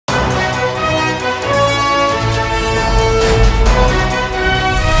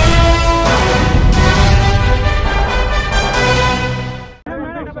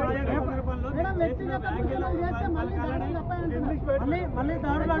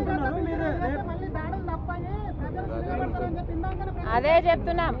అదే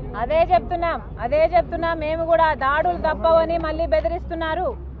చెప్తున్నాం మేము కూడా దాడులు తప్పవని మళ్ళీ బెదిరిస్తున్నారు.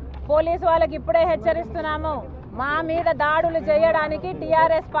 పోలీసు వాళ్ళకి ఇప్పుడే హెచ్చరిస్తున్నాము. మా మీద దాడులు చేయడానికి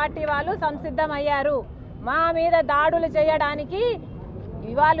టీఆర్ఎస్ పార్టీ వాళ్ళు సంసిద్ధమయ్యారు. మా మీద దాడులు చేయడానికి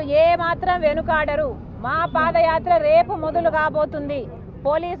వాళ్ళు ఏ మాత్రం వెనుకాడరు. మా పాదయాత్ర రేపు మొదలు కాబోతుంది.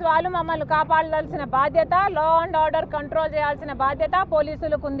 పోలీసు వాళ్ళు మమ్మల్ని కాపాడాల్సిన బాధ్యత, లా అండ్ ఆర్డర్ కంట్రోల్ చేయాల్సిన బాధ్యత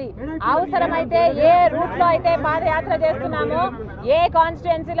పోలీసులకు ఉంది. అవసరమైతే ఏ రూట్ లో అయితే పాదయాత్ర చేస్తున్నామో, ఏ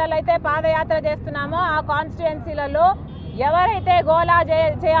కాన్స్టిట్యుయెన్సీలలో అయితే పాదయాత్ర చేస్తున్నామో ఆ కాన్స్టిట్యుయెన్సీలలో ఎవరైతే గోలా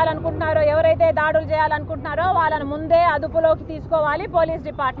చేయాలనుకుంటున్నారో, ఎవరైతే దాడులు చేయాలనుకుంటున్నారో వాళ్ళని ముందే అదుపులోకి తీసుకోవాలి పోలీస్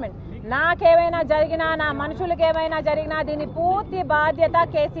డిపార్ట్మెంట్. నాకేమైనా జరిగినా, నా మనుషులకు ఏమైనా జరిగినా దీని పూర్తి బాధ్యత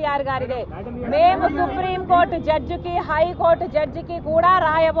కేసీఆర్ గారిదే. మేము సుప్రీంకోర్టు జడ్జికి, హైకోర్టు జడ్జికి కూడా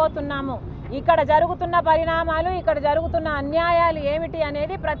రాయబోతున్నాము. ఇక్కడ జరుగుతున్న పరిణామాలు, ఇక్కడ జరుగుతున్న అన్యాయాలు ఏమిటి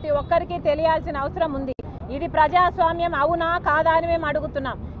అనేది ప్రతి ఒక్కరికి తెలియాల్సిన అవసరం ఉంది. ఇది ప్రజాస్వామ్యం అవునా కాదా అని మేము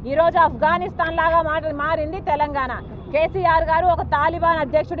అడుగుతున్నాం. ఈరోజు ఆఫ్ఘనిస్తాన్ లాగా మారింది తెలంగాణ. కేసీఆర్ గారు ఒక తాలిబాన్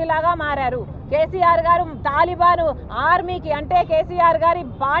అధ్యక్షుడిలాగా మారారు. కేసీఆర్ గారు తాలిబాన్ ఆర్మీకి, అంటే కేసీఆర్ గారి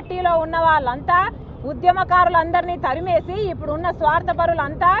పార్టీలో ఉన్న వాళ్ళంతా ఉద్యమకారులందరినీ తరిమేసి ఇప్పుడు ఉన్న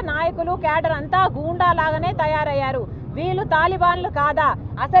స్వార్థపరులంతా, నాయకులు, కేడర్ అంతా గూండా లాగానే తయారయ్యారు. వీళ్ళు తాలిబాన్లు కాదా?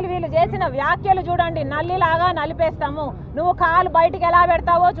 అసలు వీళ్ళు చేసిన వ్యాఖ్యలు చూడండి. నల్లిలాగా నలిపేస్తాము, నువ్వు కాలు బయటికి ఎలా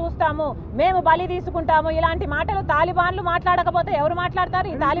పెడతావో చూస్తాము, మేము బలి తీసుకుంటాము, ఇలాంటి మాటలు తాలిబాన్లు మాట్లాడకపోతే ఎవరు మాట్లాడతారు?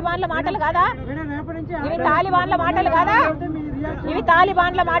 ఈ తాలిబాన్ల మాటలు కాదా? ఇవి తాలిబాన్ల మాటలు కాదా? ఇవి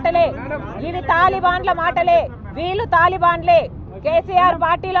తాలిబాన్ల మాటలే, ఇవి తాలిబాన్ల మాటలే. వీళ్ళు తాలిబాన్లే. కేసీఆర్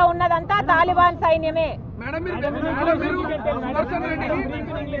పార్టీలో ఉన్నదంతా Taliban సైన్యమే.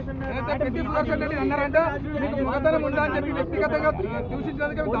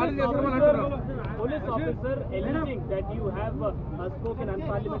 Police officer alleging that you have spoken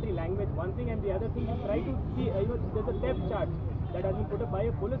unparliamentary language, one thing, and the other thing you try to see, there's a theft charge that has been put up by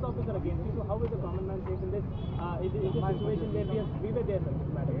a police officer against you. So how is the common man safe in this situation where we were there,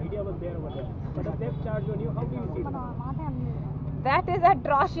 madam, media was there over there, but a theft charge on you, how do you see that? That is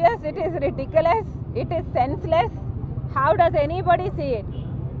atrocious, it is ridiculous, it is senseless. How does anybody see it?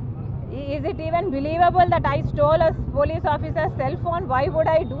 Is it even believable that I stole a police officer's cell phone? Why would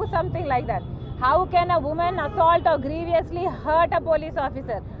I do something like that? How can a woman assault or grievously hurt a police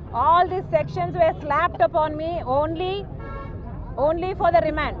officer? All these sections were slapped upon me only for the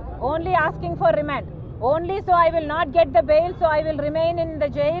remand, only asking for remand, only so I will not get the bail, so I will remain in the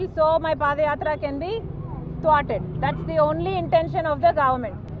jail, so my padayatra can be thwarted. That's the only intention of the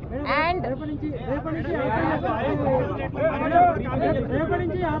government. And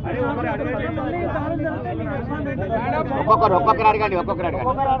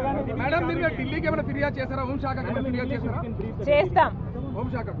చేస్తాం.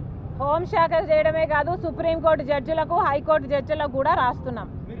 హోంశాఖ చేయడమే కాదు, supreme court జడ్జిలకు, high court జడ్జిలకు కూడా రాస్తున్నాం.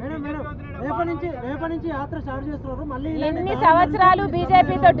 ఇన్ని సంవత్సరాలు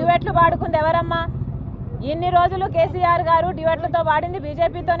బీజేపీతో డ్యూయెట్లు పాడుకుంది ఎవరమ్మా? ఇన్ని రోజులు కేసీఆర్ గారు డ్యూయెట్లతో పాడింది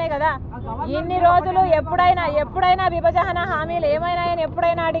బీజేపీతోనే కదా. ఇన్ని రోజులు ఎప్పుడైనా విభజన హామీలు ఏమైనా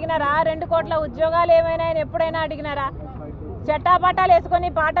ఎప్పుడైనా అడిగినారా? 2 కోట్ల ఉద్యోగాలు ఏమైనా ఎప్పుడైనా అడిగినారా? చెట్టాపట్టాలు వేసుకొని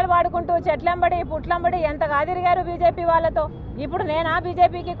పాటలు పాడుకుంటూ చెట్లంబడి పుట్లంబడి ఎంతగా తిరిగారు బీజేపీ వాళ్ళతో. ఇప్పుడు నేనా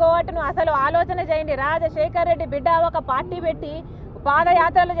బీజేపీకి కోవట్టును? అసలు ఆలోచన చేయండి. రాజశేఖర్ రెడ్డి బిడ్డ ఒక పార్టీ పెట్టి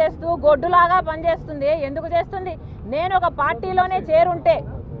పాదయాత్రలు చేస్తూ గొడ్డులాగా పనిచేస్తుంది. ఎందుకు చేస్తుంది? నేను ఒక పార్టీలోనే చేరుంటే,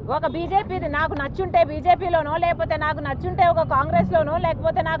 ఒక బీజేపీది నాకు నచ్చుంటే బీజేపీలోనో, లేకపోతే నాకు నచ్చుంటే ఒక కాంగ్రెస్లోనో,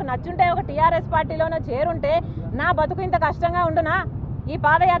 లేకపోతే నాకు నచ్చుంటే ఒక టీఆర్ఎస్ పార్టీలోనో చేరుంటే నా బతుకు ఇంత కష్టంగా ఉండునా? ఈ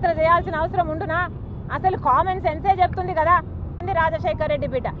పాదయాత్ర చేయాల్సిన అవసరం ఉండునా? అసలు కామన్ సెన్సే చెప్తుంది కదా. రాజశేఖర్ రెడ్డి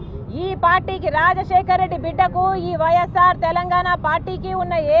బిడ్డ, ఈ పార్టీకి, రాజశేఖర్ రెడ్డి బిడ్డకు, ఈ వైఎస్ఆర్ తెలంగాణ పార్టీకి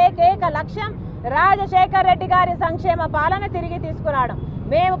ఉన్న ఏకైక లక్ష్యం రాజశేఖర్ రెడ్డి గారి సంక్షేమ పాలన తిరిగి తీసుకురావడం.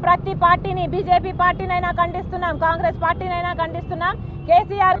 మేము ప్రతి పార్టీని, బీజేపీ పార్టీనైనా ఖండిస్తున్నాం, కాంగ్రెస్ పార్టీనైనా ఖండిస్తున్నాం.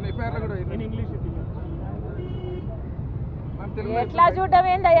 కేసీఆర్ ఎట్లా చూడటం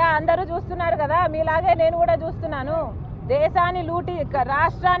ఏందయ్యా? అందరూ చూస్తున్నారు కదా, మీలాగే నేను కూడా చూస్తున్నాను. దేశాన్ని లూటీ,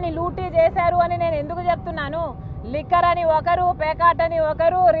 రాష్ట్రాన్ని లూటీ చేశారు అని నేను ఎందుకు చెప్తున్నాను? లిక్కర్ అని ఒకరు, పేకాట్ అని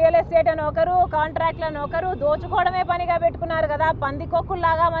ఒకరు, రియల్ ఎస్టేట్ అని ఒకరు, కాంట్రాక్ట్లని ఒకరు, దోచుకోవడమే పనిగా పెట్టుకున్నారు కదా.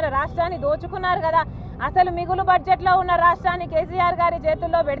 పందికొక్కుల్లాగా మన రాష్ట్రాన్ని దోచుకున్నారు కదా. అసలు మిగులు బడ్జెట్లో ఉన్న రాష్ట్రాన్ని కేసీఆర్ గారి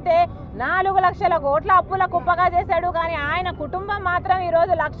చేతుల్లో పెడితే 4 లక్షల కోట్ల అప్పుల కుప్పగా చేశాడు. కానీ ఆయన కుటుంబం మాత్రం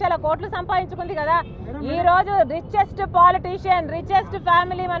ఈరోజు లక్షల కోట్లు సంపాదించుకుంది కదా. ఈరోజు రిచెస్ట్ పాలిటీషియన్, రిచెస్ట్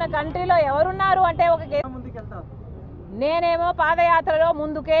ఫ్యామిలీ మన కంట్రీలో ఎవరున్నారు అంటే ఒక నేనేమో పాదయాత్రలో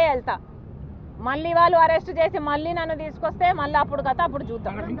ముందుకే వెళ్తా. మళ్ళీ వాళ్ళు అరెస్ట్ చేసి మళ్ళీ నన్ను తీసుకొస్తే మళ్ళీ అప్పుడు కథ అప్పుడు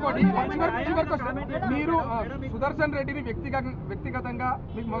చూద్దాం. ఇంకోటి మీరు సుదర్శన్ రెడ్డిని వ్యక్తిగతంగా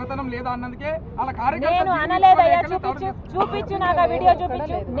మీకు మగతనం లేదా అన్నందుకే అలా నేను అనలేదయ్యా, చూపించు నాకు ఆ వీడియో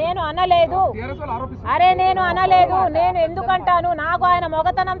చూపించు. నేను అనలేదు, అరే నేను అనలేదు. నేను ఎందుకంటాను? నాకు ఆయన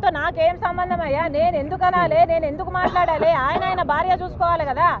మొగతనంతో నాకేం సంబంధం అయ్యా? నేను ఎందుకు అనాలి? నేను ఎందుకు మాట్లాడాలి? ఆయన భార్య చూసుకోవాలి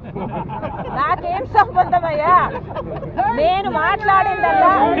కదా, నాకేం సంబంధం అయ్యా? నేను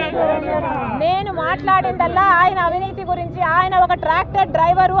మాట్లాడిందల్లా ఆయన అవినీతి గురించి. ఆయన ఒక ట్రాక్టర్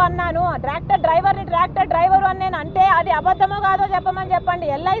డ్రైవరు అన్నాను. ట్రాక్టర్ డ్రైవరు అని నేను అంటే అది అబద్ధమో కాదో చెప్పమని చెప్పండి.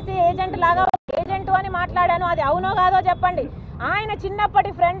 ఎల్ఐసి ఏజెంట్ లాగా ఏజెంట్ అని మాట్లాడాను, అది అవునో కాదో చెప్పండి. ఆయన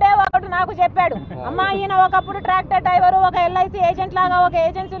చిన్నప్పటి ఫ్రెండే ఒకటి నాకు చెప్పాడు, అమ్మా ఈయన ఒకప్పుడు ట్రాక్టర్ డ్రైవరు, ఒక ఎల్ఐసి ఏజెంట్ లాగా ఒక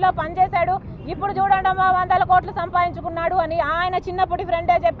ఏజెన్సీలో పనిచేశాడు, ఇప్పుడు చూడండి అమ్మా 100 కోట్లు సంపాదించుకున్నాడు అని ఆయన చిన్నప్పటి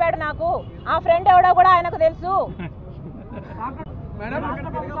ఫ్రెండే చెప్పాడు నాకు. ఆ ఫ్రెండ్ ఎవడో కూడా ఆయనకు తెలుసు.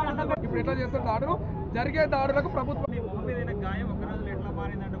 ఇప్పుడు ఎట్లా చేస్తారు దాడులు? జరిగే దాడులకు ప్రభుత్వం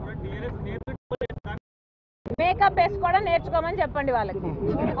మేకప్ వేసుకోవడం నేర్చుకోమని చెప్పండి వాళ్ళకి.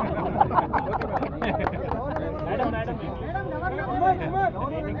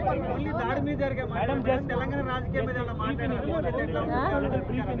 తెలంగాణ రాజకీయం మీద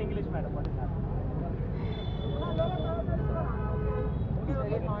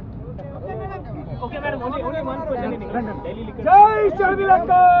Okay, madam. Only one question in English. Delhi liquor. Jai Sharmila.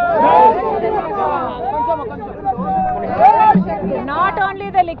 Not only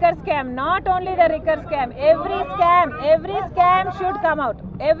the liquor scam. Every scam should come out.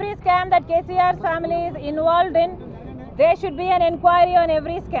 Every scam that KCR's family is involved in, there should be an inquiry on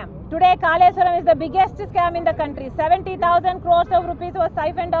every scam. Today, Kaleswaram is the biggest scam in the country. 70,000 crores of rupees was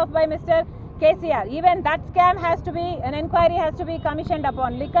siphoned off by Mr. KCR. Even that scam has to be, an inquiry has to be commissioned upon.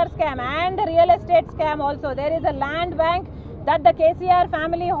 Liquor scam and the real estate scam also. There is a land bank that the KCR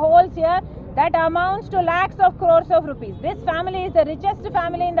family holds here that amounts to lakhs of crores of rupees. This family is the richest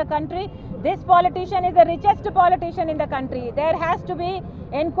family in the country. This politician is the richest politician in the country. There has to be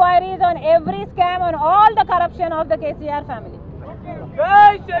inquiries on every scam, on all the corruption of the KCR family.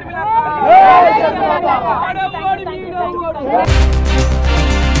 Jai Sharmila.